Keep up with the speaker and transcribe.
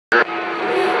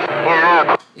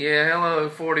Yeah, hello,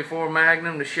 44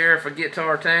 Magnum, the sheriff of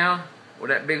Guitar Town, with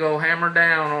that big old hammer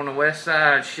down on the west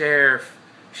side. Sheriff,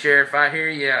 I hear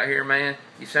you out here, man.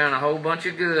 You sound a whole bunch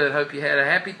of good. Hope you had a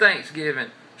happy Thanksgiving.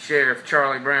 Sheriff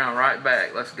Charlie Brown, right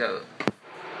back. Let's go.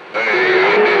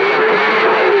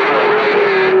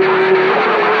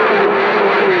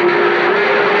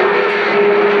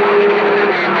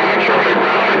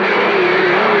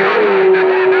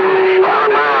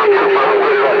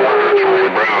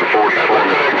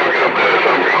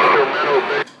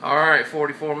 Alright,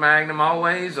 44 Magnum,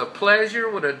 always a pleasure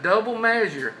with a double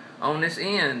measure on this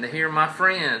end to hear my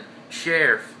friend,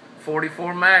 Sheriff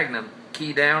 44 Magnum,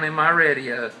 key down in my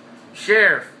radio.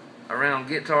 Sheriff, around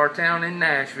Guitar Town in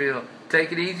Nashville.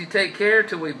 Take it easy, take care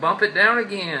till we bump it down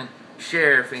again.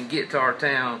 Sheriff in Guitar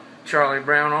Town, Charlie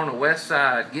Brown on the west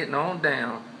side, getting on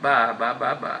down. Bye, bye,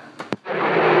 bye, bye.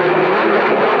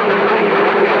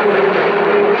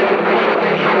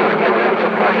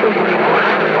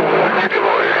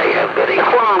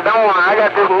 Come on, don't worry. I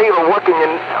got this needle working